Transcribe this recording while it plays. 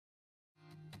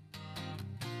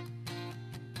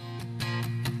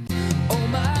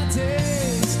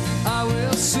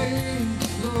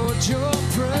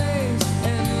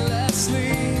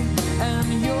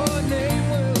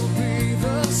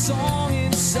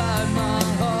inside my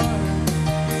heart.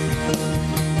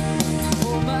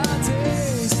 For my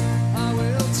days I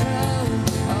will tell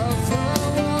of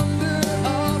the wonder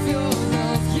of your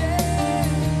love, yeah.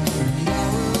 And I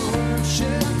will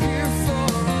worship you for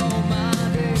all my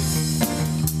days.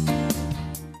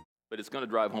 But it's going to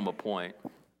drive home a point.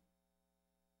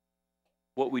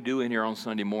 What we do in here on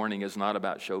Sunday morning is not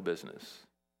about show business.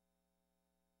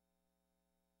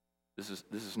 This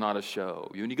is not a show.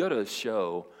 When you go to a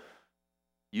show,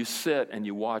 you sit and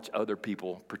you watch other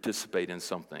people participate in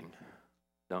something,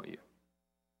 don't you?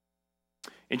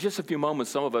 In just a few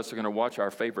moments, some of us are going to watch our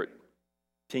favorite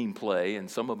team play, and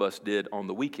some of us did on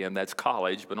the weekend. That's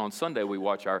college, but on Sunday we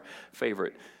watch our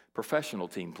favorite professional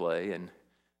team play. And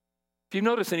if you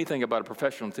notice anything about a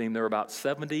professional team, there are about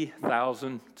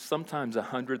 70,000, sometimes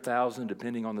 100,000,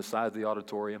 depending on the size of the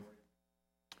auditorium,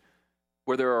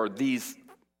 where there are these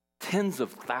tens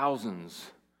of thousands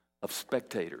of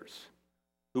spectators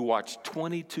who watch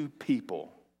 22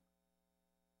 people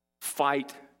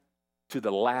fight to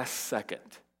the last second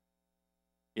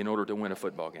in order to win a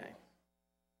football game.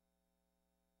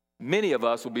 Many of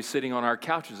us will be sitting on our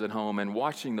couches at home and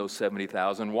watching those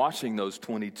 70,000, watching those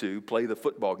 22 play the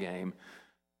football game,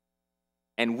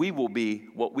 and we will be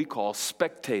what we call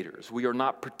spectators. We are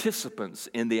not participants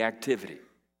in the activity.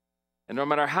 And no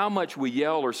matter how much we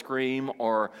yell or scream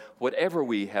or whatever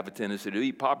we have a tendency to do,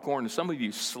 eat popcorn, and some of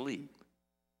you sleep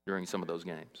during some of those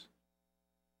games,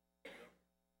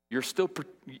 you're still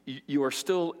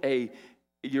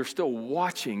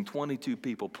watching 22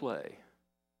 people play.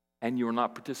 And you're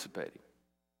not participating.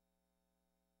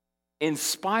 In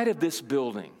spite of this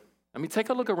building, I mean, take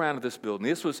a look around at this building.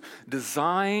 This was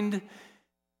designed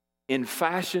in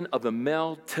fashion of the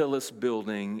Mel Tillis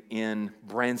building in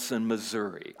Branson,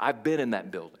 Missouri. I've been in that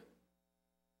building.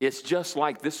 It's just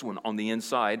like this one on the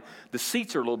inside. The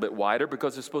seats are a little bit wider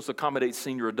because it's supposed to accommodate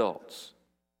senior adults.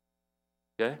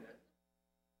 Okay?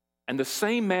 And the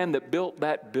same man that built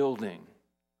that building,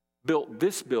 built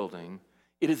this building.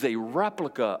 It is a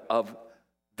replica of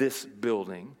this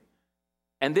building.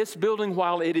 And this building,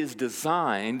 while it is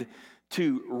designed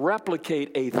to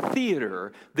replicate a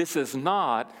theater, this is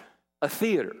not a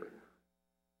theater.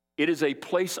 It is a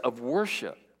place of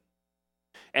worship.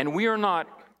 And we are not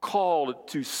called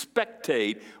to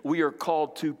spectate, we are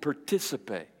called to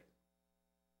participate.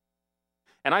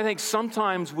 And I think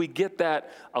sometimes we get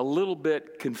that a little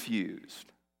bit confused.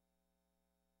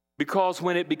 Because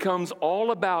when it becomes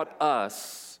all about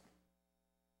us,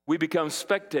 we become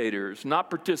spectators,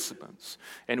 not participants,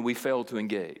 and we fail to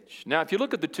engage. Now, if you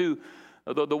look at the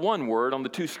one word on the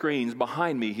two screens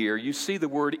behind me here, you see the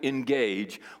word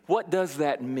engage. What does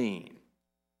that mean?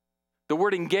 The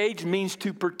word engage means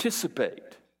to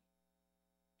participate.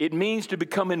 It means to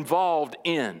become involved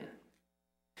in.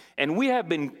 And we have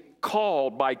been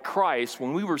called by Christ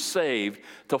when we were saved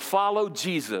to follow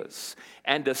Jesus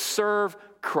and to serve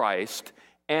Christ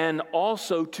and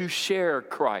also to share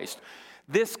Christ.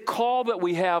 This call that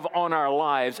we have on our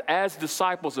lives as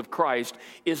disciples of Christ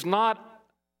is not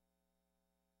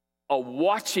a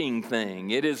watching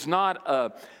thing. It is not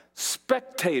a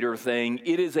spectator thing.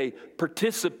 It is a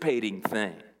participating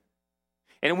thing.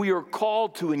 And we are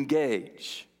called to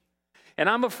engage. And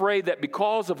I'm afraid that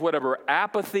because of whatever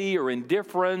apathy or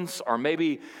indifference or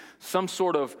maybe some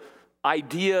sort of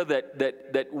idea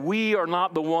that we are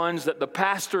not the ones, that the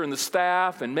pastor and the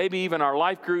staff and maybe even our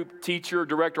life group teacher,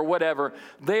 director, whatever,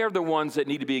 they are the ones that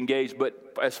need to be engaged.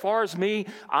 But as far as me,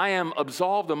 I am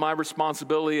absolved of my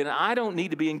responsibility and I don't need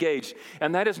to be engaged.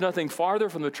 And that is nothing farther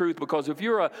from the truth, because if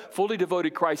you're a fully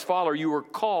devoted Christ follower, you are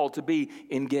called to be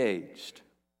engaged.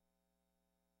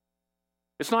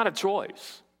 It's not a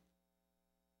choice.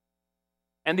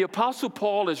 And the Apostle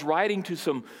Paul is writing to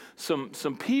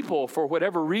some people for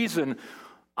whatever reason.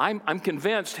 I'm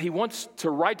convinced he wants to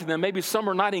write to them. Maybe some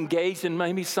are not engaged and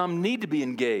maybe some need to be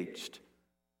engaged.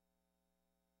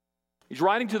 He's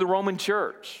writing to the Roman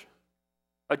church,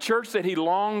 a church that he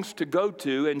longs to go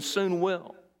to and soon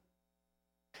will.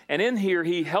 And in here,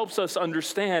 he helps us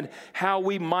understand how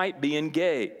we might be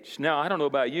engaged. Now, I don't know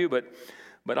about you, but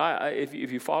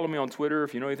if you follow me on Twitter,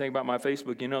 if you know anything about my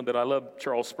Facebook, you know that I love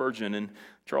Charles Spurgeon. And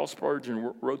Charles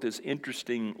Spurgeon wrote this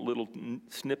interesting little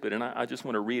snippet, and I just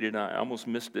want to read it. I almost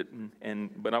missed it,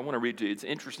 but I want to read it to you. It's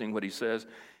interesting what he says.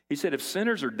 He said, if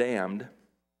sinners are damned,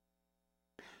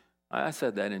 I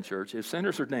said that in church, if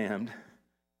sinners are damned,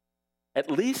 at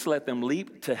least let them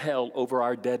leap to hell over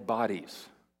our dead bodies.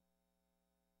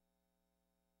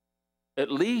 At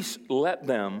least let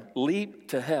them leap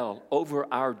to hell over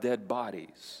our dead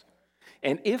bodies.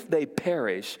 And if they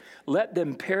perish, let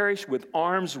them perish with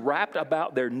arms wrapped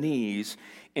about their knees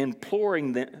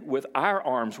imploring them, with our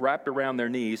arms wrapped around their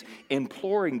knees,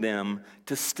 imploring them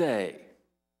to stay.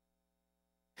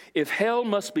 If hell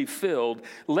must be filled,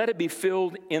 let it be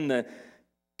filled in the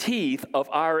teeth of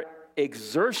our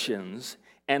exertions,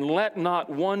 and let not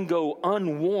one go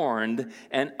unwarned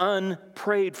and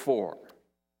unprayed for.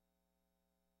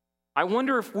 I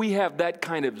wonder if we have that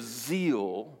kind of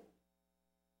zeal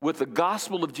with the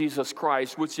gospel of Jesus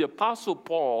Christ, which the Apostle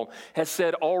Paul has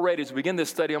said already as we began this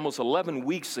study almost 11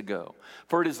 weeks ago.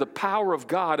 For it is the power of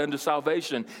God unto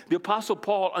salvation. The Apostle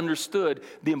Paul understood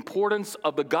the importance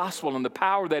of the gospel and the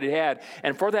power that it had.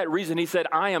 And for that reason, he said,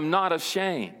 I am not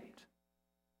ashamed.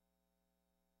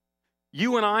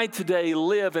 You and I today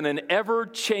live in an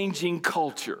ever-changing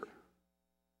culture.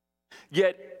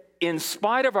 Yet, in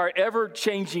spite of our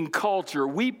ever-changing culture,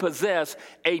 we possess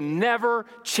a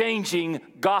never-changing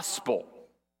gospel.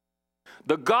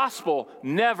 The gospel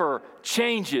never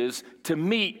changes to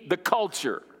meet the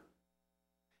culture.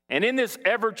 And in this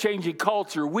ever-changing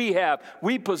culture, we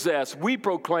possess, we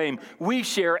proclaim, we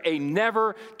share a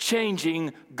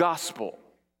never-changing gospel.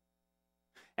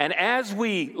 And as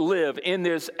we live in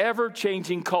this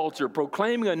ever-changing culture,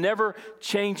 proclaiming a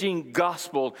never-changing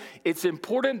gospel, it's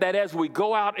important that as we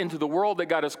go out into the world that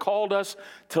God has called us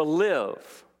to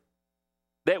live,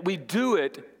 that we do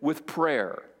it with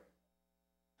prayer.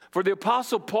 For the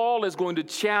Apostle Paul is going to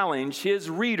challenge his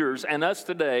readers and us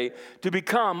today to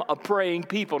become a praying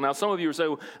people. Now, some of you are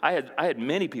saying, well, I had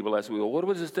many people ask me, well, what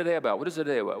was this today about? What is it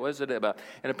today about? What is it today about?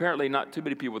 And apparently not too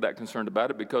many people were that concerned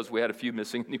about it because we had a few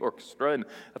missing in the orchestra and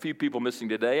a few people missing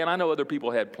today. And I know other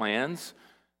people had plans.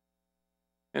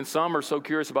 And some are so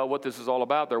curious about what this is all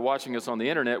about, they're watching us on the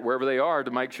internet, wherever they are,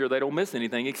 to make sure they don't miss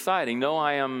anything exciting. No,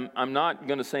 I'm not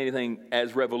going to say anything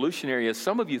as revolutionary as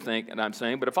some of you think and I'm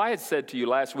saying, but if I had said to you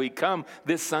last week, come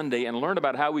this Sunday and learn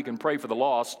about how we can pray for the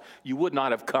lost, you would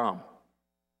not have come.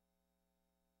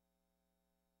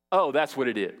 Oh, that's what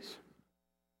it is,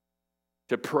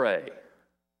 to pray.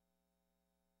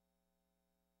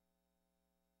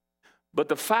 But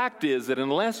the fact is that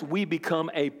unless we become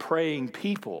a praying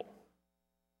people,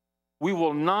 we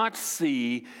will not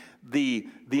see the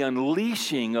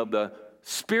unleashing of the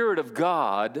Spirit of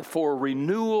God for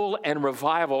renewal and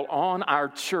revival on our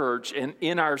church and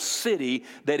in our city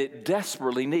that it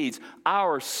desperately needs.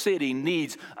 Our city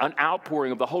needs an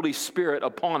outpouring of the Holy Spirit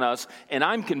upon us, and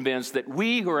I'm convinced that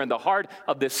we who are in the heart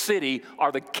of this city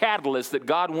are the catalyst that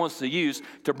God wants to use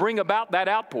to bring about that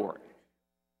outpouring.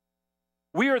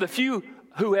 We are the few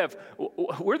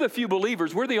we're the few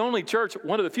believers, we're the only church,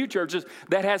 one of the few churches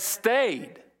that has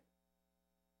stayed.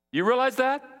 You realize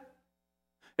that?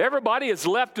 Everybody is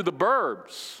left to the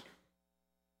burbs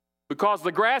because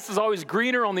the grass is always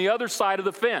greener on the other side of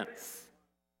the fence.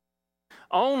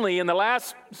 Only in the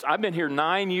last, I've been here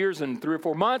 9 years and 3 or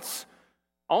 4 months,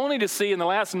 only to see in the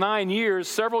last 9 years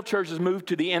several churches moved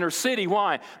to the inner city.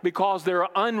 Why? Because there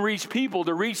are unreached people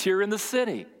to reach here in the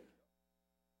city.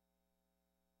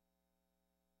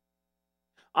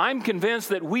 I'm convinced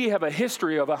that we have a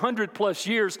history of 100+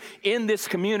 years in this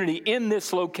community, in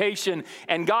this location,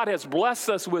 and God has blessed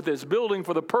us with this building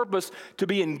for the purpose to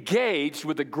be engaged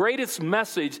with the greatest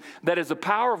message that is the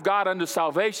power of God unto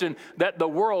salvation that the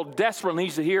world desperately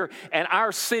needs to hear, and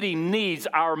our city needs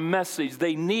our message.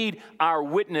 They need our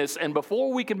witness, and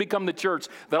before we can become the church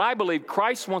that I believe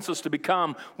Christ wants us to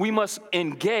become, we must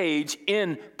engage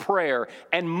in prayer.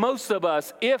 And most of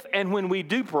us, if and when we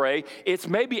do pray, it's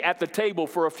maybe at the table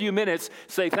for a few minutes,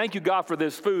 say, thank you, God, for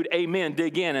this food. Amen.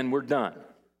 Dig in, and we're done.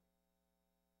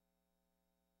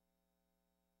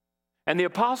 And the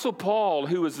Apostle Paul,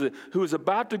 who is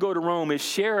about to go to Rome, is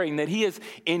sharing that he is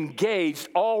engaged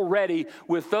already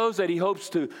with those that he hopes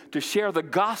to share the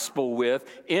gospel with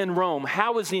in Rome.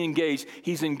 How is he engaged?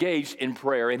 He's engaged in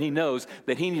prayer, and he knows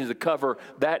that he needs to cover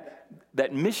that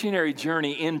missionary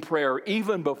journey in prayer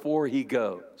even before he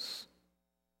goes.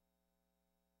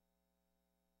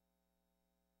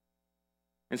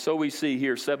 And so we see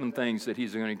here 7 things that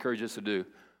he's going to encourage us to do,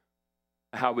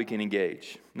 how we can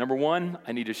engage. Number 1,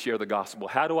 I need to share the gospel.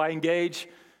 How do I engage?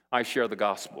 I share the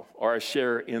gospel, or I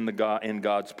share in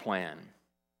God's plan.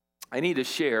 I need to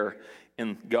share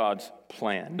in God's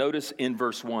plan. Notice in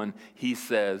verse 1, he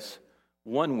says,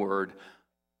 one word,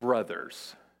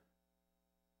 brothers.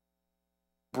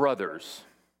 Brothers.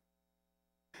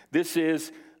 This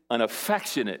is an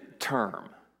affectionate term.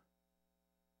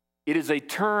 It is a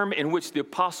term in which the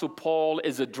Apostle Paul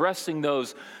is addressing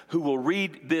those who will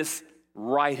read this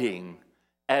writing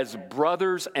as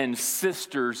brothers and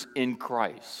sisters in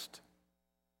Christ.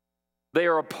 They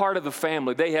are a part of the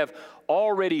family. They have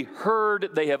already heard,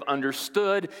 they have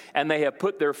understood, and they have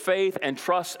put their faith and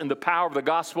trust in the power of the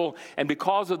gospel. And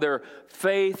because of their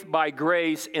faith by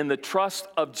grace in the trust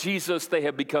of Jesus, they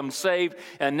have become saved,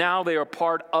 and now they are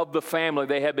part of the family.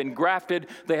 They have been grafted,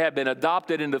 they have been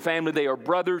adopted into the family. They are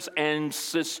brothers and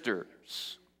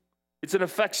sisters. It's an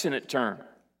affectionate term.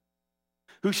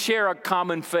 Who share a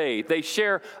common faith. They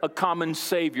share a common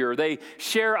Savior. They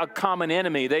share a common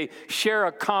enemy. They share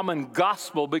a common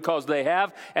gospel because they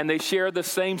have, and they share the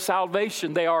same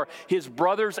salvation. They are his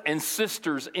brothers and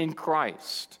sisters in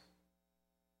Christ.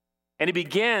 And he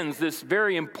begins this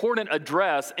very important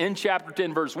address in chapter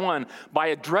 10, verse 1, by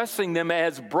addressing them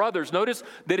as brothers. Notice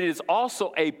that it is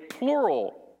also a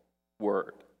plural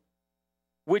word,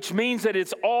 which means that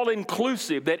it's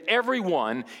all-inclusive, that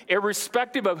everyone,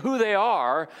 irrespective of who they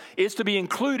are, is to be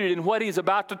included in what he's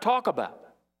about to talk about.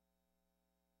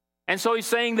 And so he's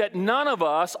saying that none of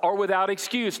us are without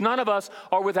excuse. None of us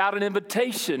are without an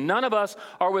invitation. None of us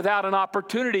are without an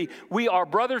opportunity. We are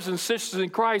brothers and sisters in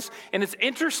Christ. And it's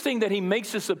interesting that he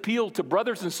makes this appeal to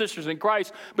brothers and sisters in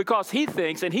Christ because he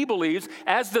thinks and he believes,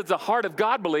 as does the heart of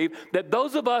God believe, that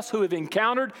those of us who have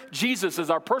encountered Jesus as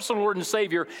our personal Lord and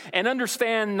Savior and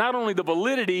understand not only the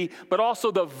validity but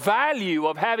also the value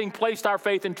of having placed our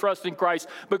faith and trust in Christ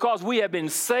because we have been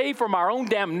saved from our own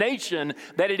damnation,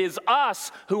 that it is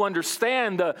us who understand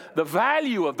the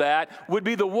value of that would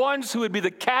be the ones who would be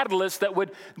the catalyst that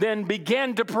would then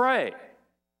begin to pray.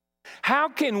 How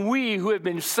can we who have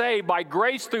been saved by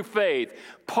grace through faith,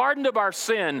 pardoned of our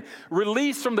sin,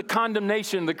 released from the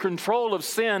condemnation, the control of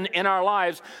sin in our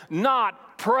lives,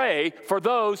 not pray for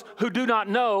those who do not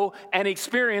know and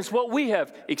experience what we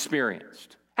have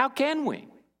experienced? How can we?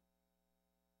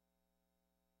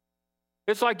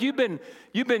 It's like you've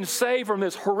been saved from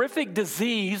this horrific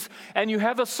disease and you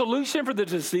have a solution for the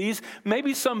disease,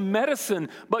 maybe some medicine,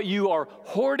 but you are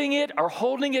hoarding it or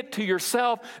holding it to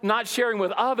yourself, not sharing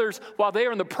with others while they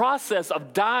are in the process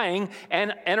of dying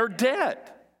and are dead.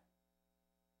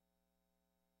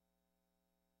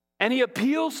 And he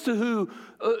appeals to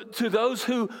those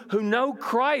who know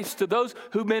Christ, to those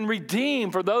who've been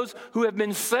redeemed, for those who have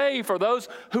been saved, for those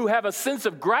who have a sense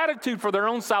of gratitude for their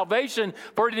own salvation,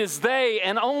 for it is they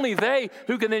and only they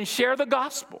who can then share the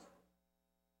gospel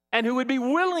and who would be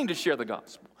willing to share the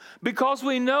gospel. Because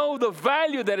we know the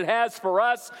value that it has for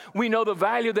us, we know the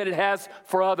value that it has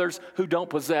for others who don't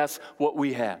possess what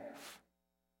we have.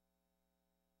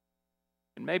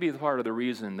 And maybe part of the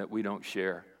reason that we don't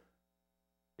share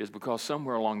is because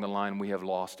somewhere along the line we have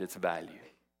lost its value.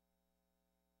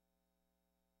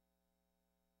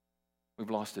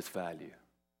 We've lost its value.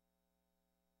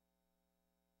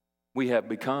 We have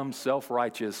become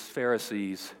self-righteous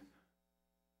Pharisees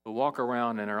who walk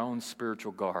around in our own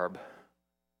spiritual garb,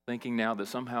 thinking now that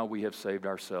somehow we have saved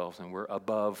ourselves and we're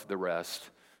above the rest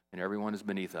and everyone is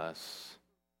beneath us.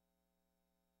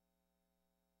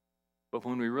 But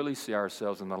when we really see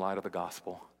ourselves in the light of the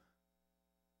gospel,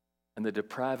 and the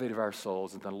depravity of our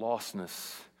souls and the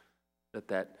lostness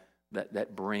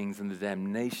that brings and the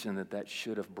damnation that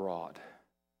should have brought,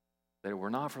 that it were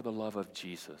not for the love of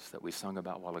Jesus that we sung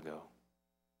about a while ago,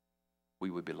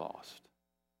 we would be lost.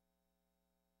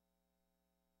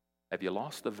 Have you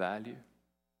lost the value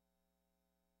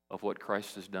of what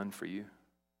Christ has done for you?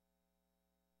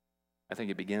 I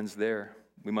think it begins there.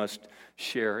 We must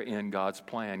share in God's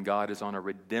plan. God is on a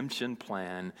redemption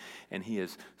plan, and he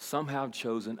has somehow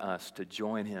chosen us to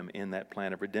join him in that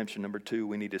plan of redemption. Number two,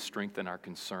 we need to strengthen our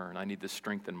concern. I need to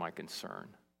strengthen my concern.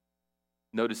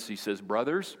 Notice he says,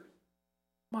 brothers,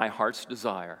 my heart's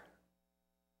desire.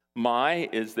 My,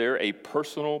 is there a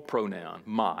personal pronoun?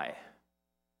 My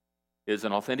is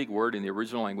an authentic word in the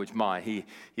original language, my. He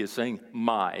is saying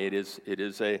my. It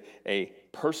is a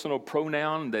personal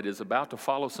pronoun that is about to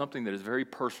follow something that is very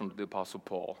personal to the Apostle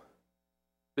Paul.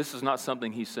 This is not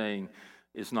something he's saying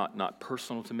is not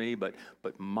personal to me, but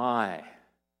my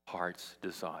heart's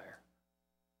desire.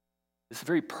 This is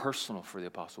very personal for the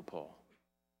Apostle Paul.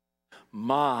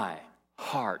 My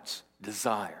heart's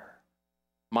desire.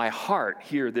 My heart,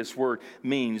 here this word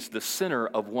means the center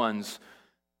of one's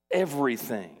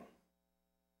everything.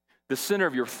 The center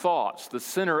of your thoughts, the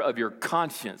center of your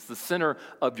conscience, the center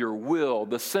of your will,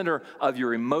 the center of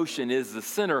your emotion is the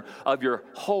center of your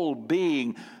whole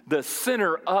being. The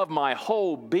center of my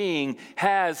whole being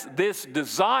has this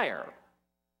desire.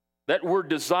 That word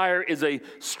desire is a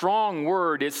strong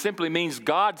word. It simply means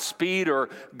God's speed or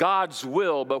God's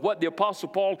will. But what the Apostle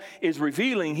Paul is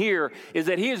revealing here is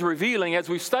that he is revealing, as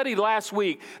we studied last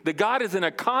week, that God is in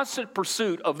a constant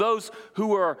pursuit of those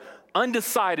who are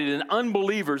undecided and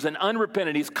unbelievers and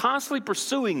unrepentant. He's constantly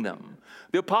pursuing them.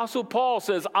 The Apostle Paul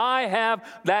says, I have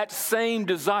that same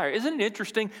desire. Isn't it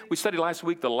interesting? We studied last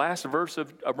week the last verse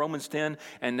of Romans 10,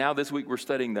 and now this week we're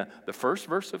studying the first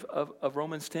verse of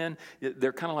Romans 10.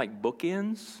 They're kind of like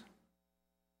bookends.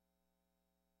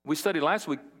 We studied last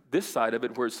week this side of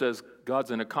it where it says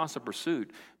God's in a constant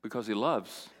pursuit because he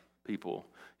loves people.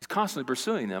 He's constantly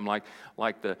pursuing them like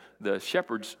the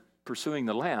shepherds pursuing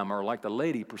the lamb, or like the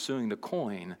lady pursuing the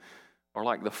coin, or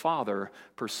like the father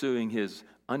pursuing his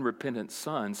unrepentant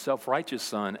son, self-righteous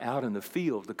son, out in the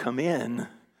field to come in.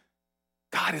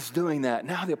 God is doing that.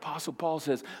 Now the Apostle Paul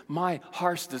says, my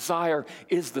heart's desire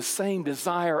is the same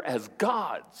desire as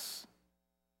God's.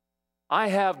 I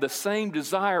have the same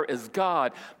desire as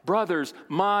God. Brothers,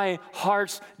 my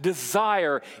heart's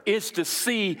desire is to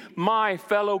see my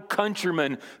fellow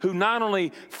countrymen who not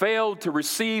only failed to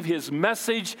receive his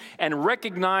message and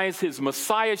recognize his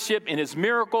messiahship in his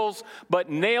miracles, but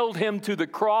nailed him to the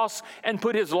cross and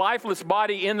put his lifeless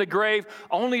body in the grave,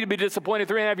 only to be disappointed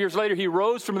 3.5 years later he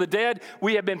rose from the dead.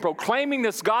 We have been proclaiming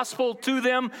this gospel to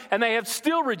them, and they have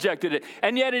still rejected it.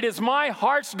 And yet it is my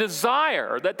heart's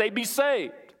desire that they be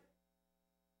saved.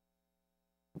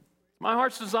 My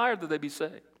heart's desire that they be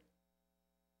saved.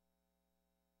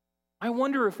 I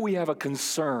wonder if we have a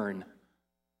concern.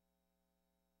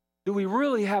 Do we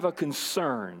really have a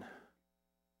concern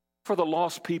for the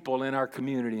lost people in our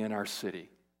community, in our city?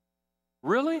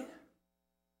 Really?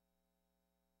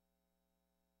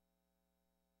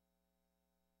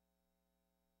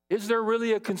 Is there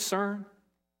really a concern?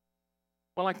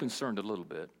 Well, I'm concerned a little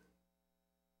bit.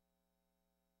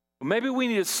 Maybe we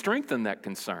need to strengthen that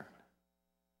concern.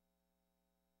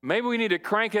 Maybe we need to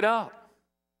crank it up.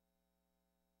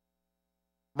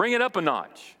 Bring it up a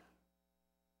notch.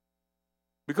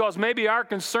 Because maybe our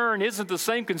concern isn't the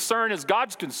same concern as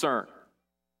God's concern.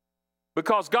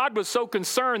 Because God was so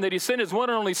concerned that he sent his one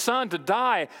and only son to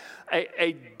die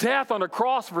a death on a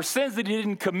cross for sins that he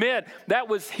didn't commit. That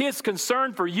was his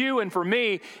concern for you and for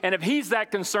me. And if he's that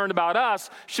concerned about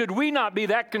us, should we not be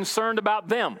that concerned about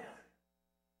them?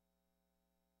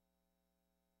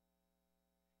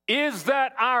 Is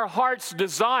that our heart's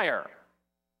desire?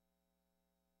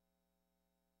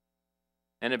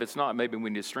 And if it's not, maybe we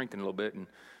need to strengthen it a little bit and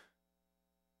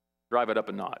drive it up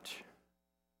a notch.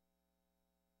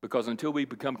 Because until we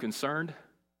become concerned,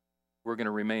 we're going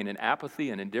to remain in apathy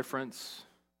and indifference.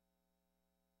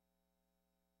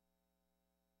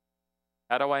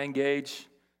 How do I engage?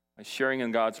 By sharing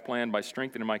in God's plan, by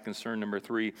strengthening my concern. Number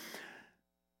 3,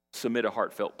 submit a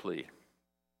heartfelt plea.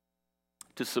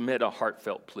 To submit a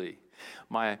heartfelt plea.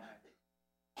 My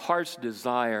heart's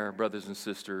desire, brothers and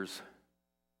sisters,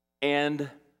 and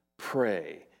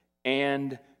pray,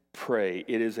 and pray.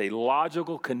 It is a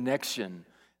logical connection.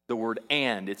 The word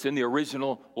and, it's in the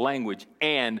original language,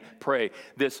 and pray.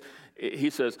 He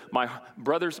says, my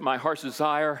brothers, my heart's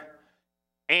desire,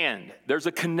 and. There's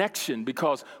a connection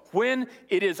because when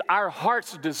it is our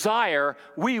heart's desire,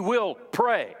 we will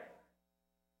pray.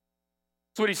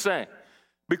 That's what he's saying.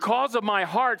 Because of my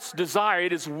heart's desire,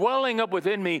 it is welling up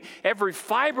within me. Every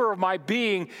fiber of my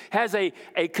being has a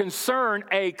concern,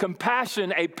 a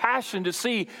compassion, a passion to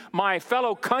see my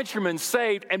fellow countrymen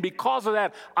saved. And because of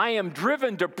that, I am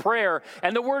driven to prayer.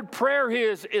 And the word prayer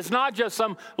is not just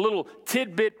some little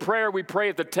tidbit prayer we pray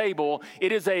at the table.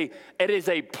 It is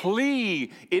a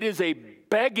plea. It is a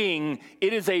begging.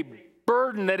 It is a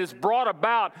burden that is brought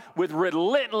about with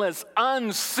relentless,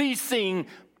 unceasing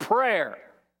prayer.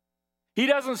 He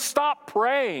doesn't stop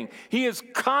praying. He is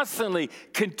constantly,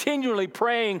 continually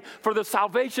praying for the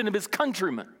salvation of his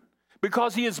countrymen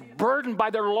because he is burdened by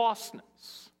their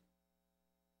lostness.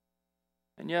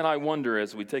 And yet I wonder,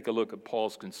 as we take a look at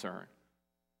Paul's concern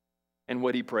and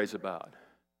what he prays about,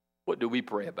 what do we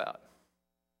pray about?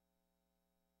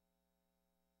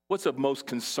 What's of most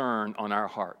concern on our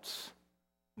hearts?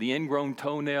 The ingrown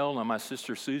toenail on my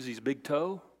sister Susie's big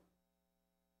toe?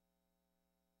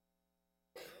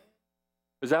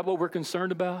 Is that what we're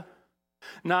concerned about?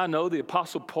 Now I know the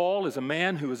Apostle Paul is a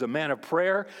man who is a man of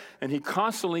prayer, and he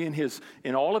constantly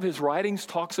in all of his writings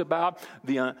talks about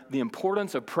the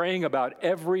importance of praying about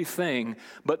everything.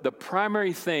 But the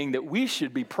primary thing that we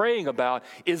should be praying about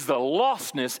is the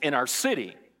lostness in our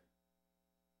city.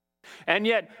 And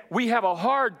yet we have a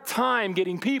hard time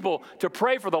getting people to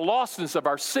pray for the lostness of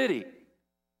our city.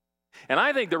 And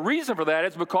I think the reason for that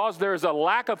is because there is a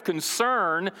lack of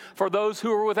concern for those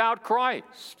who are without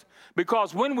Christ.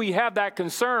 Because when we have that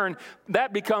concern,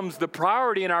 that becomes the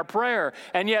priority in our prayer.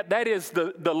 And yet that is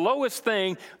the lowest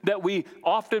thing that we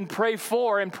often pray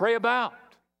for and pray about.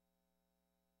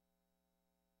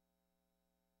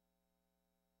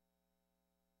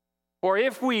 or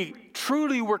if we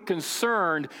truly were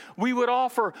concerned, we would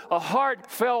offer a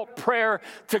heartfelt prayer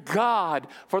to God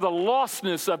for the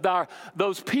lostness of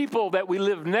those people that we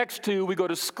live next to, we go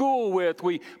to school with,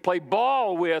 we play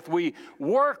ball with, we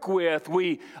work with,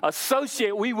 we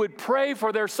associate. We would pray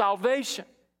for their salvation.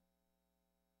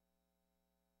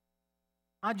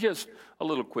 Not just a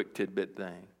little quick tidbit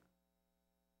thing.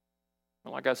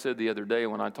 Like I said the other day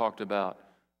when I talked about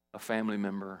a family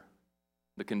member,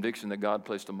 the conviction that God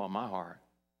placed upon my heart.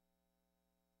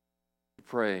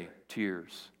 Pray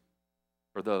tears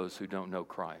for those who don't know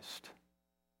Christ.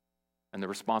 And the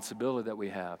responsibility that we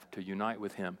have to unite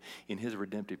with Him in His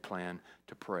redemptive plan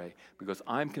to pray. Because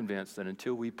I'm convinced that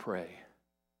until we pray,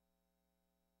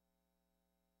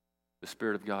 the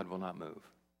Spirit of God will not move.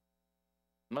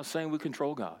 I'm not saying we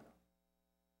control God,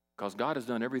 because God has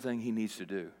done everything He needs to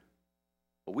do.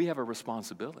 But we have a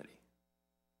responsibility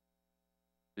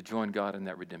to join God in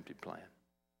that redemptive plan.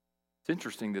 It's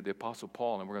interesting that the Apostle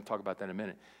Paul, and we're going to talk about that in a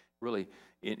minute, really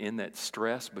in that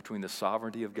stress between the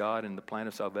sovereignty of God and the plan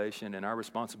of salvation and our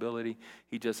responsibility,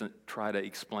 he doesn't try to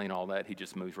explain all that. He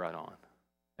just moves right on.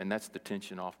 And that's the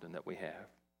tension often that we have.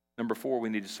 Number 4, we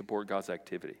need to support God's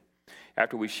activity.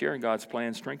 After we share in God's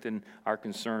plan, strengthen our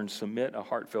concerns, submit a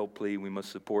heartfelt plea, we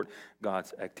must support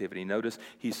God's activity. Notice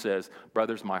he says,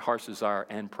 brothers, my heart's desire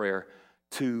and prayer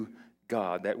to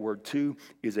God. That word to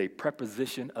is a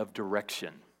preposition of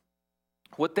direction.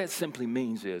 What that simply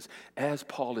means is, as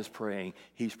Paul is praying,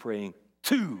 he's praying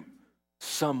to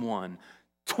someone,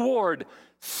 toward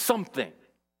something.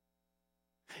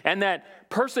 And that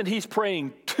person he's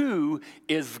praying to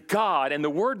is God. And the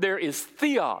word there is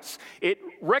theos. It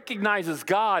recognizes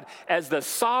God as the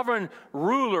sovereign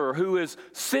ruler who is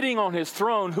sitting on his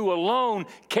throne, who alone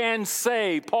can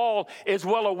save. Paul is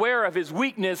well aware of his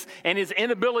weakness and his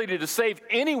inability to save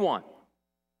anyone.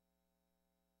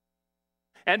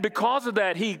 And because of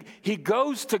that, he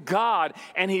goes to God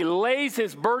and he lays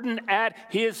his burden at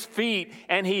his feet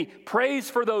and he prays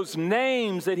for those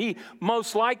names that he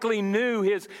most likely knew,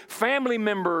 his family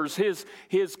members, his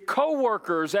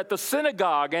co-workers at the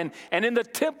synagogue and in the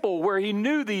temple where he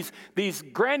knew these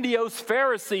grandiose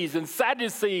Pharisees and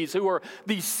Sadducees who were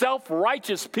these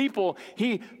self-righteous people.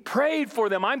 He prayed for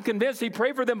them. I'm convinced he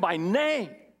prayed for them by name.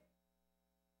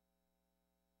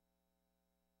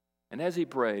 And as he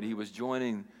prayed, he was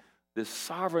joining this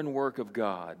sovereign work of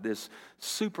God, this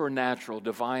supernatural,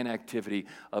 divine activity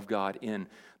of God in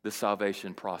the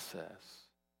salvation process.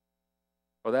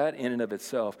 Well, that in and of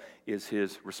itself is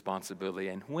his responsibility.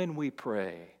 And when we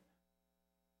pray,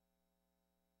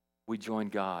 we join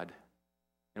God.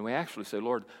 And we actually say,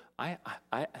 Lord,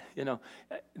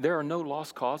 there are no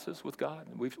lost causes with God.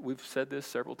 We've said this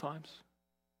several times.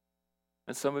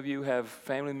 And some of you have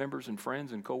family members and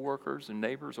friends and coworkers and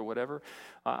neighbors or whatever.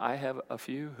 I have a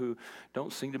few who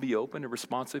don't seem to be open and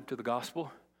responsive to the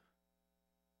gospel.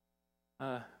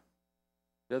 The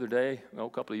other day, a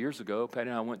couple of years ago, Patty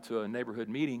and I went to a neighborhood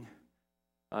meeting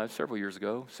several years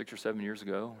ago, 6 or 7 years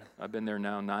ago. I've been there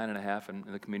now 9.5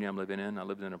 in the community I'm living in. I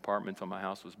lived in an apartment until my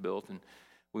house was built. And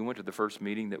we went to the first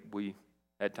meeting that we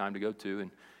had time to go to.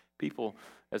 And people,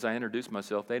 as I introduced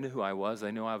myself, they knew who I was.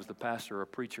 They knew I was the pastor or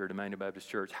preacher at Immanuel Baptist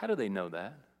Church. How do they know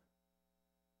that?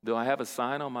 Do I have a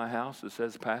sign on my house that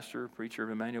says pastor, preacher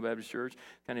of Immanuel Baptist Church?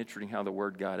 Kind of interesting how the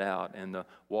word got out and the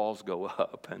walls go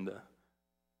up.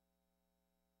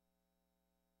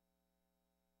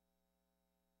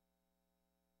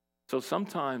 So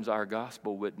sometimes our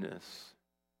gospel witness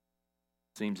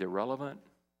seems irrelevant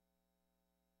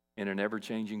in an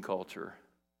ever-changing culture.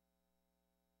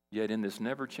 Yet in this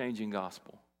never-changing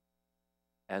gospel,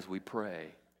 as we pray,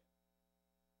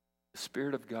 the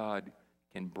Spirit of God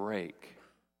can break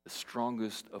the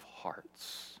strongest of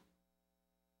hearts,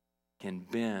 can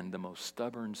bend the most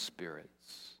stubborn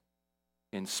spirits,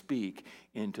 and speak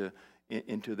into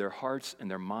their hearts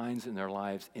and their minds and their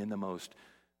lives in the most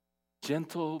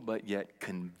gentle but yet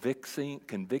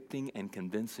convicting and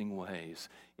convincing ways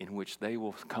in which they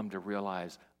will come to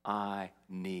realize, I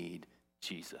need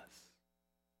Jesus.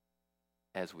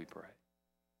 As we pray.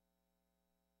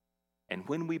 And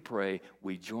when we pray,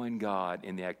 we join God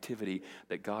in the activity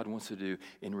that God wants to do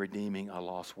in redeeming a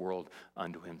lost world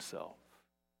unto himself.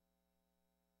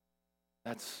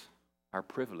 That's our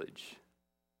privilege.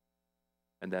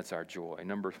 And that's our joy.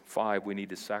 Number 5, we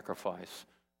need to sacrifice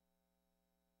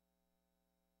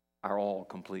our all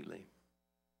completely.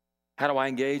 How do I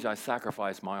engage? I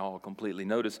sacrifice my all completely.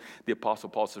 Notice the Apostle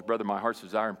Paul says, brother, my heart's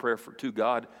desire and prayer to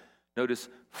God. Notice,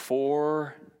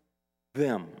 for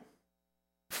them.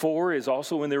 For is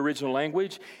also in the original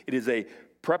language. It is a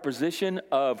preposition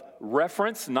of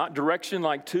reference, not direction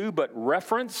like to, but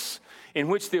reference, in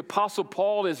which the Apostle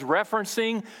Paul is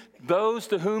referencing those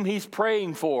to whom he's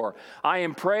praying for. I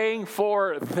am praying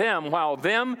for them. While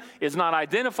them is not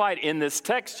identified in this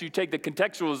text, you take the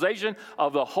contextualization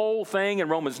of the whole thing in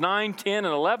Romans 9, 10,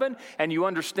 and 11, and you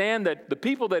understand that the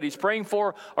people that he's praying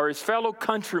for are his fellow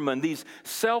countrymen, these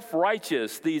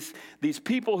self-righteous, these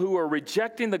people who are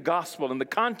rejecting the gospel in the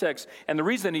context, and the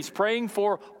reason he's praying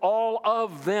for all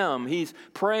of them. He's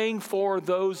praying for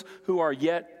those who are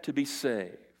yet to be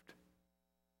saved.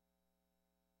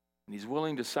 And he's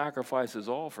willing to sacrifice his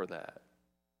all for that,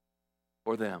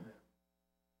 for them.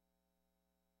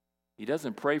 He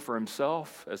doesn't pray for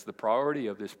himself as the priority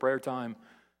of this prayer time,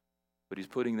 but he's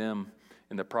putting them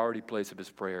in the priority place of his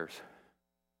prayers,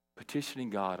 petitioning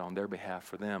God on their behalf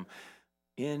for them.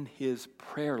 In his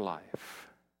prayer life,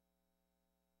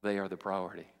 they are the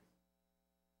priority.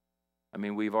 I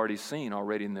mean, we've already seen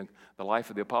already in the life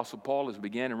of the Apostle Paul, as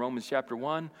began in Romans chapter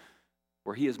 1,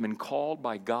 where he has been called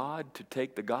by God to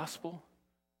take the gospel.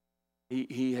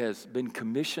 He has been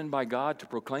commissioned by God to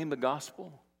proclaim the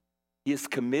gospel. He is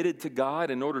committed to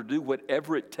God in order to do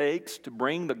whatever it takes to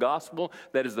bring the gospel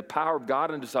that is the power of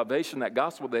God unto salvation, that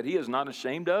gospel that he is not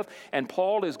ashamed of. And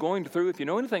Paul is going through, if you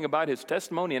know anything about his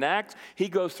testimony in Acts, he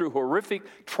goes through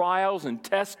horrific trials and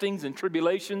testings and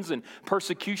tribulations and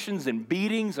persecutions and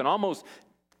beatings and almost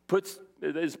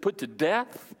is put to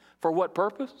death. For what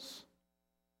purpose?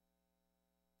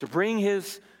 To bring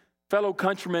his fellow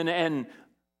countrymen and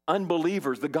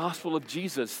unbelievers the gospel of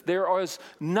Jesus. There is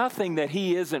nothing that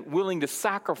he isn't willing to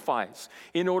sacrifice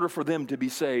in order for them to be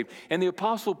saved. And the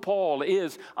Apostle Paul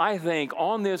is, I think,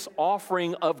 on this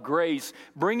offering of grace,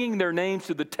 bringing their names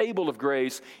to the table of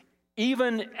grace,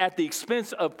 even at the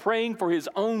expense of praying for his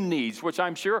own needs, which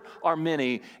I'm sure are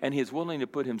many, and he is willing to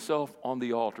put himself on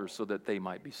the altar so that they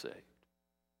might be saved.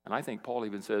 And I think Paul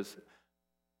even says,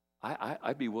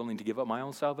 I'd be willing to give up my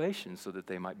own salvation so that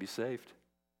they might be saved.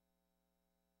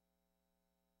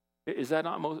 Is that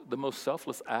not the most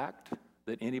selfless act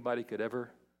that anybody could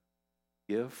ever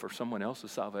give for someone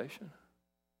else's salvation?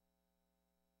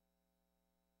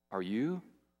 Are you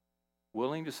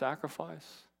willing to sacrifice,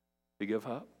 to give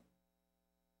up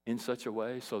in such a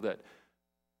way so that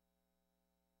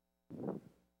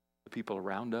the people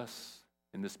around us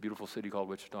in this beautiful city called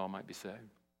Wichita might be saved?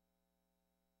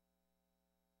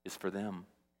 It's for them.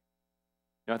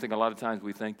 You know, I think a lot of times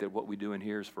we think that what we do in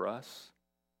here is for us.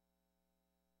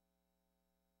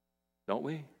 Don't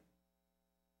we?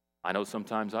 I know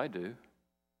sometimes I do,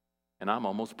 and I'm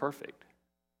almost perfect.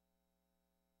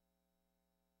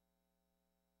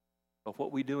 But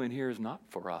what we do in here is not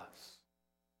for us.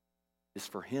 It's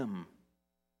for him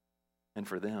and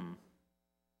for them.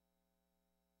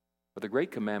 But the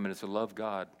great commandment is to love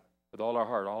God with all our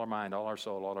heart, all our mind, all our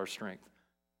soul, all our strength,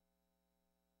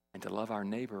 and to love our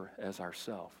neighbor as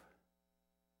ourselves.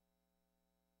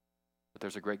 But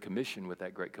there's a great commission with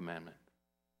that great commandment,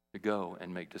 to go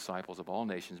and make disciples of all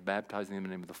nations, baptizing them in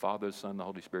the name of the Father, the Son, and the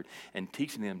Holy Spirit, and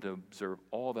teaching them to observe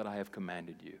all that I have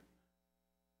commanded you.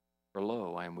 For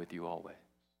lo, I am with you always.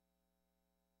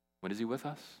 When is he with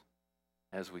us?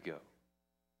 As we go.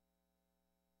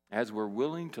 As we're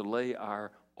willing to lay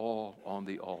our all on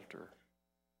the altar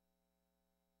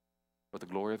for the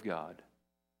glory of God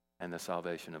and the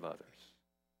salvation of others.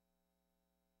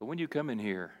 But when you come in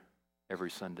here every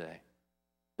Sunday,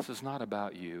 this is not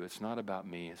about you. It's not about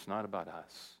me. It's not about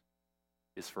us.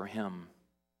 It's for him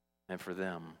and for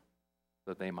them,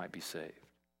 that they might be saved.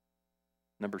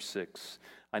 Number 6,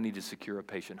 I need to secure a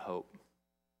patient hope.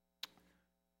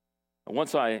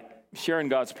 Once I share in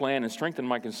God's plan and strengthen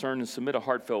my concern and submit a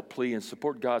heartfelt plea and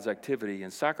support God's activity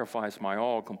and sacrifice my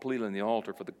all completely on the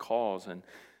altar for the cause and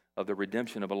of the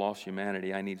redemption of a lost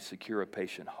humanity, I need to secure a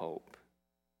patient hope.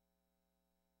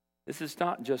 This is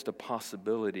not just a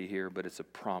possibility here, but it's a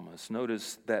promise.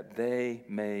 Notice that they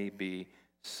may be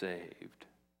saved.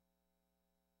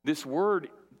 This word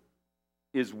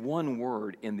is one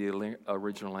word in the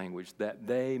original language, that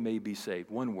they may be saved.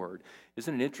 One word.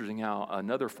 Isn't it interesting how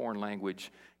another foreign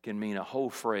language can mean a whole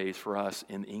phrase for us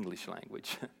in the English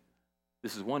language?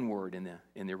 This is one word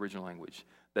in the original language,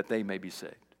 that they may be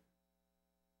saved.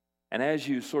 And as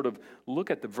you sort of look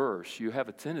at the verse, you have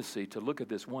a tendency to look at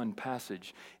this one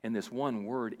passage and this one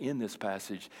word in this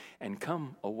passage and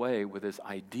come away with this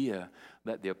idea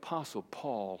that the Apostle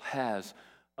Paul has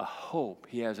a hope.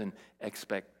 He has an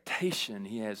expectation.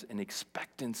 He has an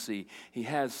expectancy. He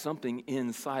has something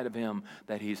inside of him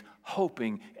that he's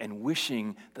hoping and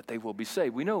wishing that they will be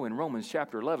saved. We know in Romans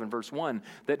chapter 11, verse 1,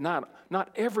 that not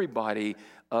everybody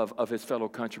of his fellow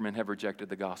countrymen have rejected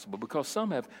the gospel, because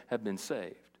some have been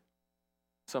saved.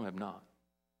 Some have not.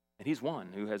 And he's one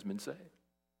who has been saved.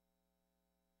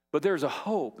 But there's a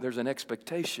hope, there's an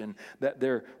expectation that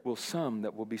there will some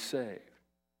that will be saved.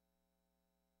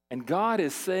 And God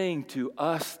is saying to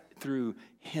us through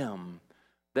him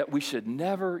that we should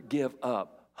never give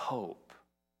up hope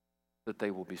that they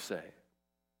will be saved.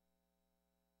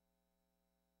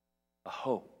 A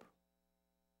hope,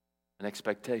 an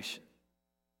expectation,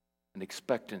 an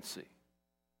expectancy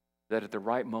that at the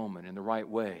right moment, in the right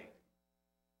way,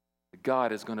 that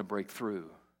God is going to break through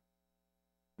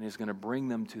and is going to bring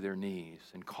them to their knees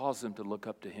and cause them to look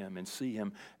up to him and see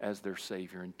him as their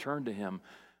Savior and turn to him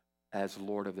as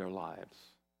Lord of their lives.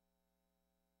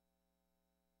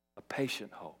 A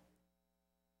patient hope.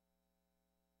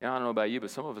 Now, I don't know about you,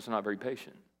 but some of us are not very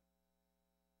patient.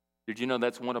 Did you know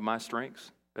that's one of my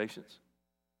strengths? Patience.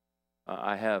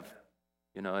 I have,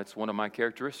 it's one of my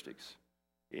characteristics.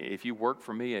 If you work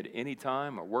for me at any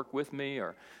time or work with me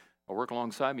or work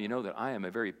alongside me, you know that I am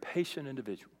a very patient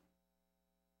individual.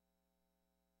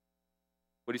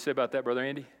 What do you say about that, Brother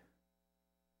Andy?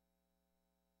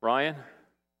 Ryan?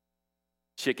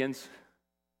 Chickens?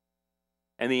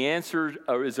 And the answer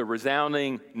is a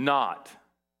resounding not.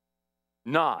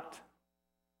 Not.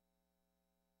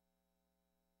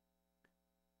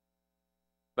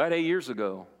 About 8 years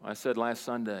ago, I said last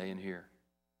Sunday in here,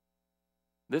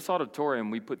 this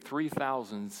auditorium, we put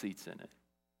 3,000 seats in it.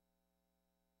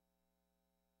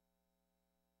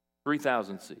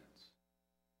 3,000 seats.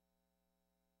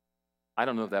 I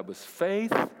don't know if that was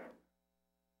faith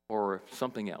or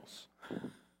something else.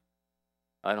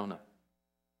 I don't know.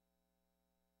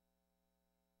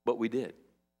 But we did.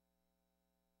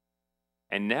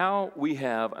 And now we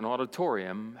have an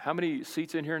auditorium. How many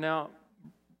seats in here now,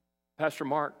 Pastor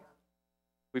Mark?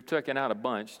 We've taken out a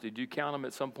bunch. Did you count them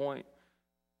at some point?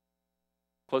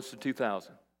 Close to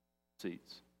 2,000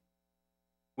 seats.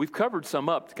 We've covered some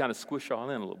up to kind of squish all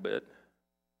in a little bit.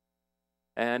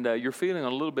 And you're feeling a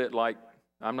little bit like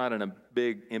I'm not in a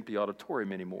big empty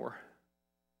auditorium anymore.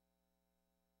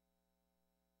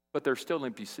 But there's still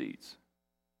empty seats.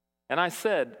 And I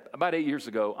said about 8 years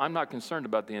ago, I'm not concerned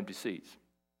about the empty seats.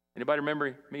 Anybody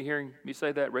remember me hearing me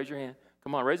say that? Raise your hand.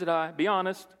 Come on, raise it high. Be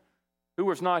honest. Who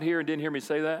was not here and didn't hear me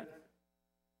say that?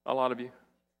 A lot of you.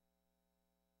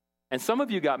 And some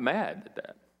of you got mad at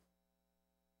that.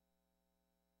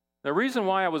 The reason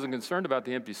why I wasn't concerned about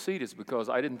the empty seat is because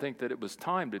I didn't think that it was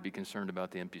time to be concerned about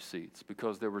the empty seats,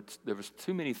 because there was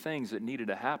too many things that needed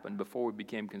to happen before we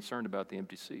became concerned about the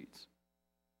empty seats.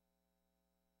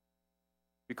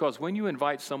 Because when you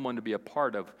invite someone to be a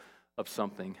part of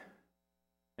something,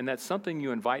 and that something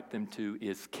you invite them to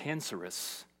is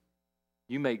cancerous,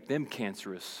 you make them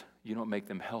cancerous, you don't make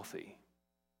them healthy.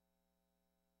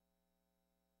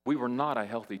 We were not a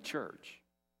healthy church.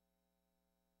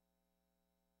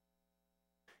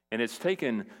 And it's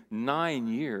taken 9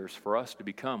 years for us to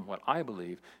become what I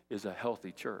believe is a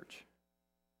healthy church.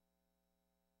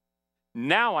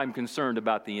 Now I'm concerned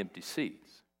about the empty seats.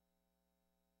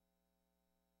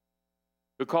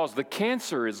 Because the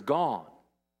cancer is gone.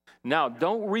 Now,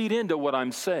 don't read into what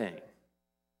I'm saying.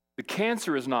 The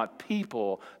cancer is not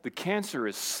people. The cancer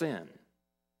is sin.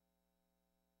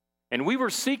 And we were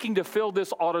seeking to fill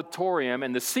this auditorium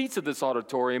and the seats of this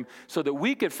auditorium so that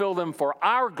we could fill them for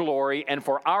our glory and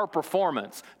for our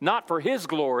performance, not for His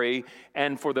glory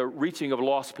and for the reaching of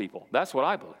lost people. That's what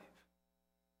I believe.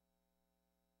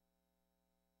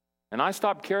 And I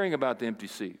stopped caring about the empty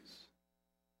seats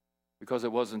because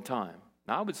it wasn't time.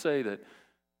 Now, I would say that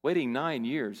waiting 9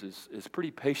 years is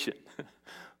pretty patient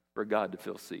for God to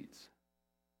fill seats.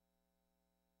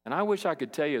 And I wish I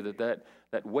could tell you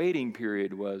that waiting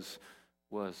period was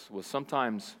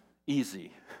sometimes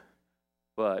easy.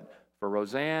 But for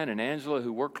Roseanne and Angela,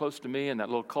 who work close to me in that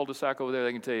little cul-de-sac over there,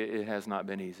 they can tell you it has not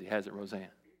been easy. Has it, Roseanne?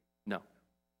 No.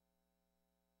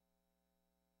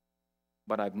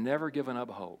 But I've never given up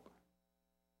hope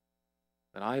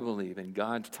that I believe in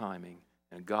God's timing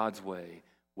and God's way.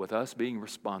 With us being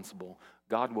responsible,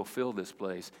 God will fill this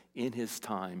place in His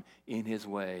time, in His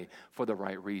way, for the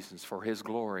right reasons, for His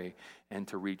glory, and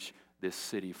to reach this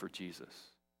city for Jesus.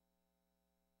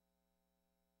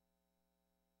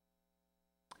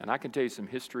 And I can tell you some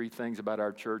history things about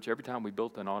our church. Every time we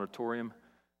built an auditorium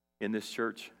in this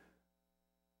church,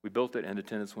 we built it and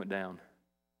attendance went down.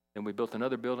 Then we built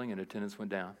another building and attendance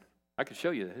went down. I could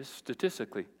show you that. It's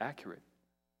statistically accurate.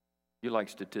 You like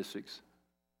statistics.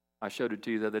 I showed it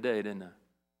to you the other day, didn't I?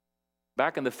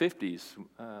 Back in the 50s,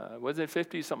 was it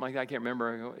 50s, something like that? I can't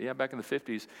remember. Yeah, back in the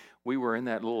 50s, we were in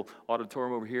that little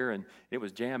auditorium over here, and it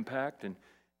was jam-packed.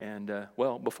 And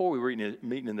before we were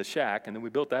meeting in the shack, and then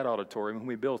we built that auditorium, and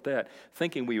we built that,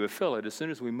 thinking we would fill it. As soon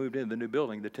as we moved into the new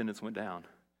building, the attendance went down.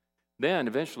 Then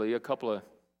eventually, a couple of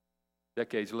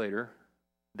decade later,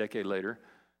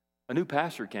 a new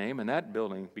pastor came, and that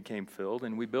building became filled,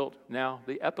 and we built now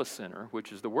the Epicenter,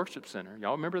 which is the worship center.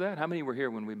 Y'all remember that? How many were here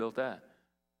when we built that?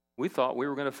 We thought we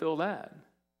were going to fill that.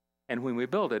 And when we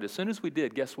built it, as soon as we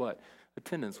did, guess what?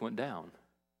 Attendance went down.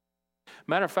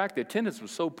 Matter of fact, the attendance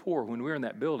was so poor when we were in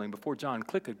that building, before John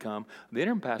Click had come, the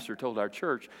interim pastor told our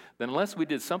church that unless we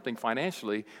did something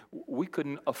financially, we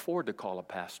couldn't afford to call a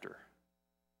pastor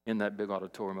in that big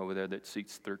auditorium over there that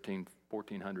seats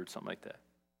 1,400, something like that.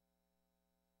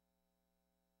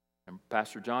 And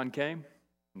Pastor John came,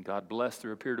 and God blessed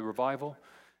through a period of revival,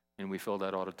 and we filled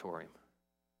that auditorium.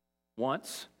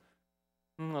 Once,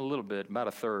 a little bit, about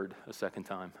a third, a second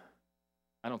time.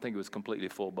 I don't think it was completely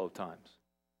full both times.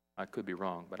 I could be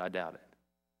wrong, but I doubt it.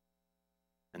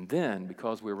 And then,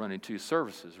 because we were running 2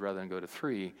 services rather than go to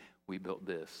 3, we built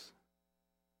this.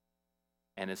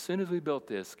 And as soon as we built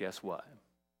this, guess what?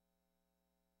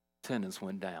 Attendance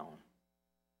went down.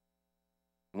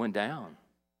 Went down.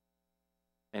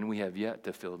 And we have yet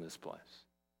to fill this place.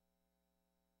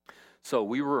 So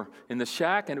we were in the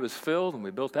shack, and it was filled, and we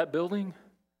built that building.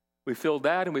 We filled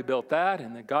that, and we built that,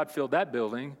 and then God filled that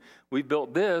building. We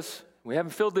built this. We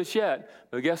haven't filled this yet,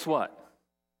 but guess what?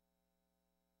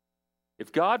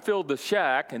 If God filled the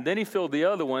shack, and then he filled the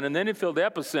other one, and then he filled the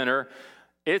Epicenter,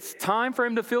 it's time for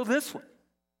him to fill this one.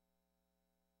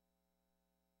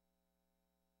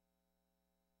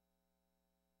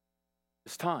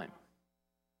 It's time.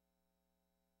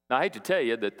 Now, I hate to tell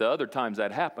you that the other times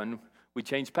that happened, we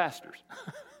changed pastors.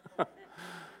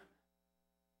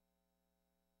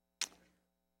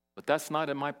 But that's not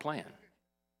in my plan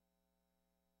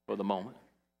for the moment.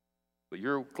 But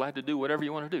you're glad to do whatever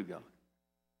you want to do, God.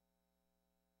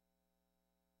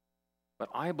 But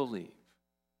I believe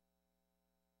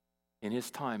in his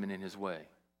time and in his way,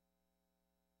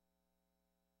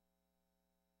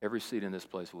 every seat in this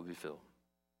place will be filled.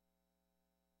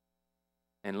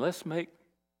 And let's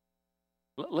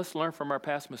learn from our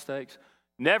past mistakes.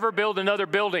 Never build another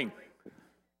building.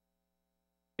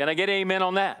 Can I get an amen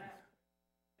on that?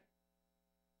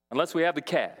 Unless we have the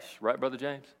cash, right, Brother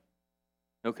James?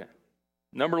 Okay.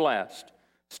 Number last,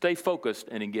 stay focused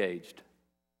and engaged.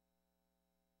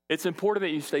 It's important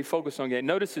that you stay focused on engaged.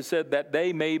 Notice it said that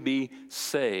they may be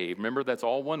saved. Remember, that's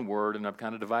all one word, and I've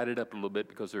kind of divided up a little bit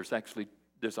because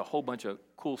there's a whole bunch of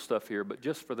cool stuff here, but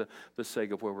just for the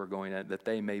sake of where we're going at, that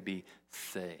they may be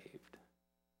saved.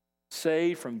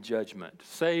 Saved from judgment,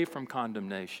 saved from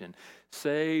condemnation,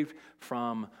 saved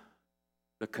from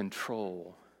the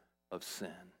control of sin.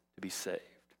 To be saved.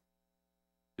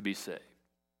 To be saved.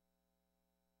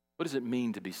 What does it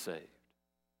mean to be saved?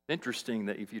 Interesting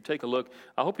that if you take a look,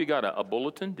 I hope you got a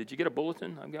bulletin. Did you get a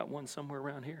bulletin? I've got one somewhere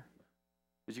around here.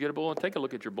 Did you get a bulletin? Take a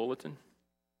look at your bulletin.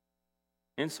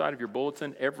 Inside of your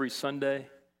bulletin, every Sunday,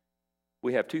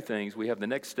 we have 2 things. We have the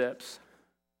next steps,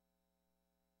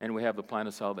 and we have the plan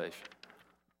of salvation.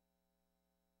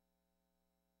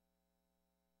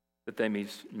 That they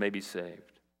may be saved.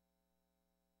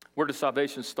 Where does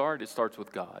salvation start? It starts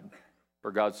with God.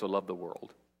 For God so loved the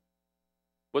world.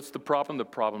 What's the problem? The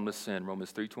problem is sin.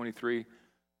 Romans 3:23,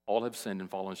 all have sinned and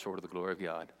fallen short of the glory of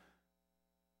God.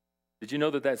 Did you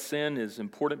know that sin is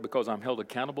important because I'm held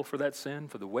accountable for that sin?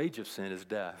 For the wage of sin is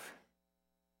death.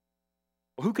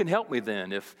 Well, who can help me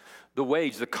then if the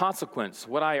wage, the consequence,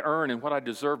 what I earn and what I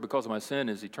deserve because of my sin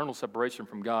is eternal separation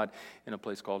from God in a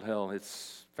place called hell?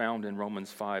 It's found in Romans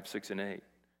 5, 6, and 8.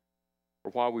 For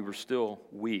while we were still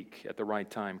weak, at the right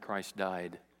time, Christ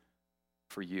died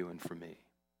for you and for me.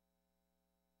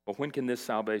 But when can this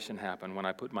salvation happen? When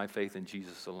I put my faith in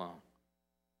Jesus alone.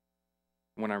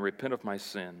 When I repent of my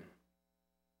sin.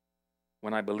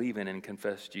 When I believe in and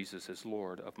confess Jesus as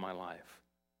Lord of my life.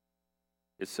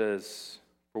 It says,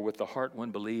 for with the heart one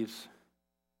believes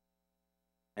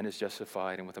and is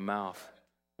justified, and with the mouth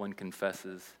one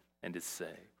confesses and is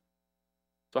saved.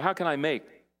 So how can I make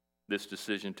this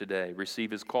decision today? Receive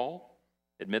his call,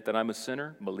 admit that I'm a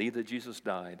sinner, believe that Jesus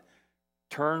died,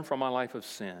 turn from my life of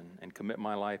sin and commit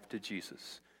my life to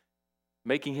Jesus,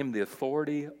 making him the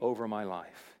authority over my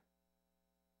life.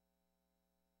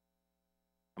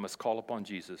 I must call upon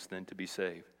Jesus then to be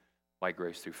saved by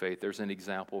grace through faith. There's an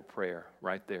example prayer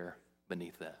right there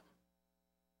beneath that.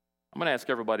 I'm going to ask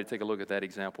everybody to take a look at that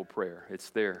example prayer. It's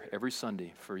there every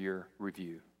Sunday for your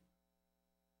review.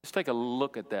 Just take a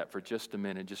look at that for just a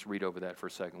minute. Just read over that for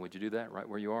a second. Would you do that right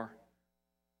where you are?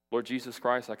 Lord Jesus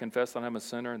Christ, I confess that I'm a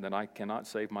sinner and that I cannot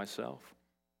save myself.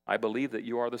 I believe that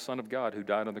you are the Son of God who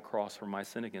died on the cross for my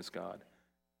sin against God.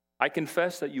 I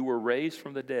confess that you were raised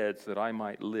from the dead so that I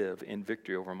might live in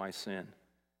victory over my sin.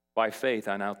 By faith,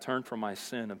 I now turn from my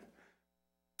sin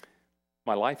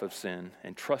my life of sin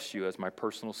and trust you as my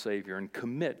personal Savior and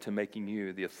commit to making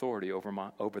you the authority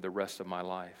over the rest of my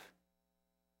life.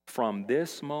 From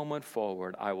this moment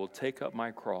forward, I will take up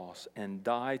my cross and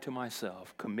die to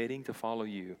myself, committing to follow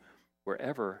you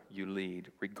wherever you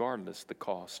lead, regardless the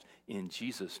cost. In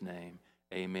Jesus' name,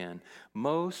 amen.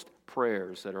 Most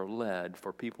prayers that are led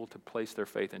for people to place their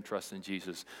faith and trust in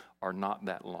Jesus are not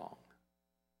that long.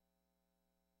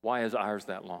 Why is ours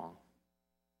that long?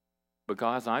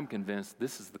 Because I'm convinced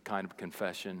this is the kind of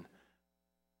confession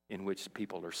in which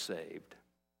people are saved.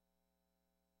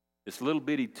 This little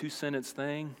bitty 2-sentence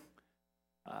thing,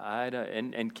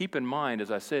 and keep in mind, as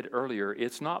I said earlier,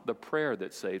 it's not the prayer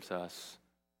that saves us.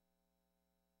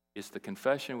 It's the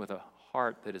confession with a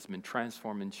heart that has been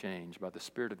transformed and changed by the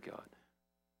Spirit of God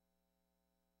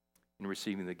in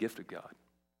receiving the gift of God,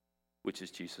 which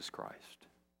is Jesus Christ.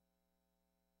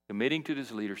 Committing to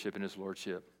his leadership and his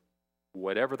lordship,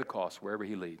 whatever the cost, wherever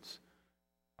he leads,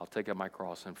 I'll take up my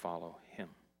cross and follow him.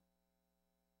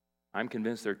 I'm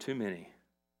convinced there are too many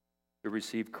who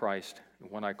receive Christ in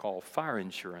what I call fire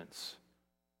insurance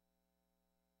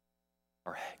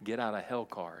or get out of hell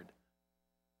card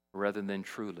rather than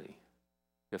truly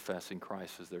confessing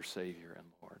Christ as their Savior and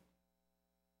Lord.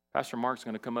 Pastor Mark's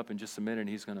going to come up in just a minute and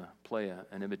he's going to play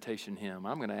an invitation hymn.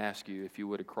 I'm going to ask you if you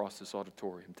would across this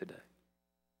auditorium today.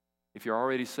 If you're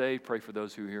already saved, pray for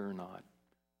those who are here or not.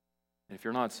 And if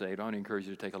you're not saved, I want to encourage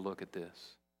you to take a look at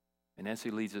this. And as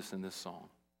he leads us in this song,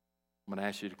 I'm going to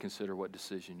ask you to consider what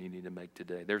decision you need to make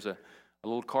today. There's a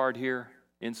little card here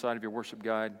inside of your worship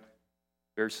guide.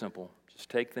 Very simple. Just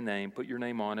take the name, put your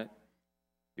name on it,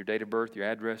 your date of birth, your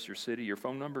address, your city, your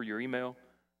phone number, your email.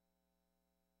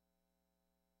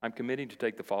 I'm committing to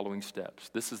take the following steps.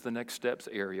 This is the next steps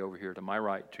area over here to my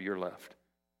right, to your left.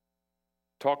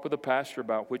 Talk with the pastor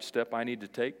about which step I need to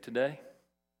take today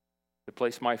to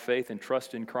place my faith and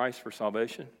trust in Christ for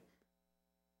salvation,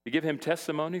 to give him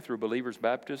testimony through believer's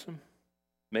baptism,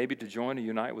 maybe to join and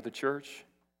unite with the church,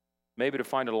 maybe to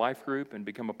find a life group and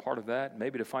become a part of that,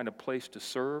 maybe to find a place to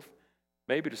serve,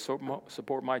 maybe to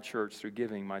support my church through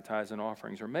giving my tithes and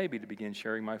offerings, or maybe to begin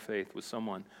sharing my faith with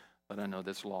someone that I know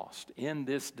that's lost. In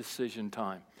this decision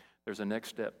time, there's a next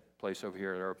step place over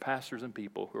here. There are pastors and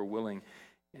people who are willing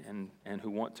and who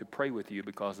want to pray with you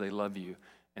because they love you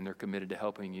and they're committed to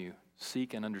helping you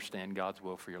seek and understand God's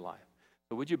will for your life.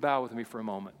 So would you bow with me for a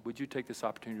moment? Would you take this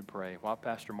opportunity to pray while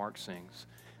Pastor Mark sings?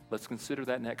 Let's consider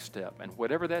that next step. And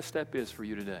whatever that step is for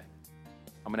you today,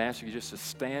 I'm going to ask you just to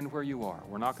stand where you are.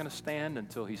 We're not going to stand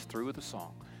until he's through with the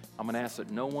song. I'm going to ask that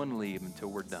no one leave until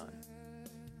we're done.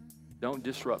 Don't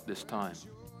disrupt this time,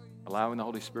 allowing the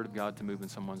Holy Spirit of God to move in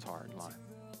someone's heart and life.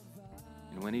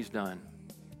 And when he's done,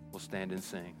 we'll stand and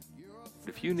sing. But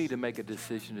if you need to make a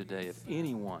decision today, if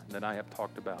anyone that I have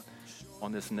talked about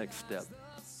on this next step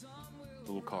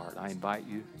little card, I invite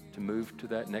you to move to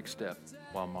that next step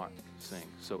while Mark sings.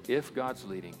 So if God's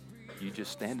leading, you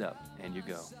just stand up and you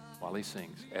go while he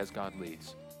sings. As God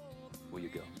leads, will you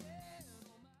go?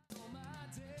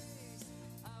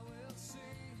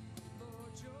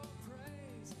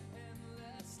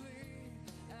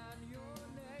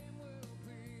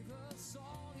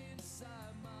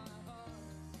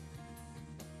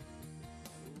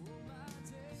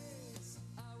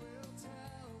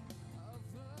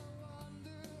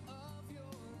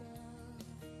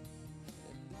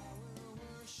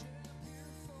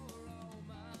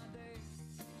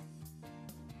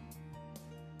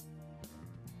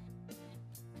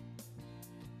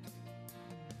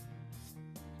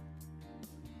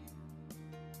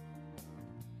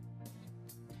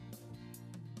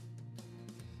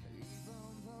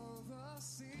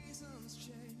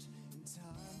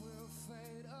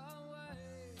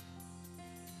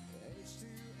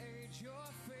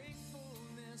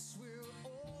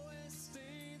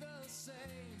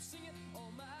 Sing it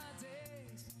all my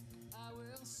days. I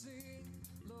will sing,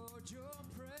 Lord, your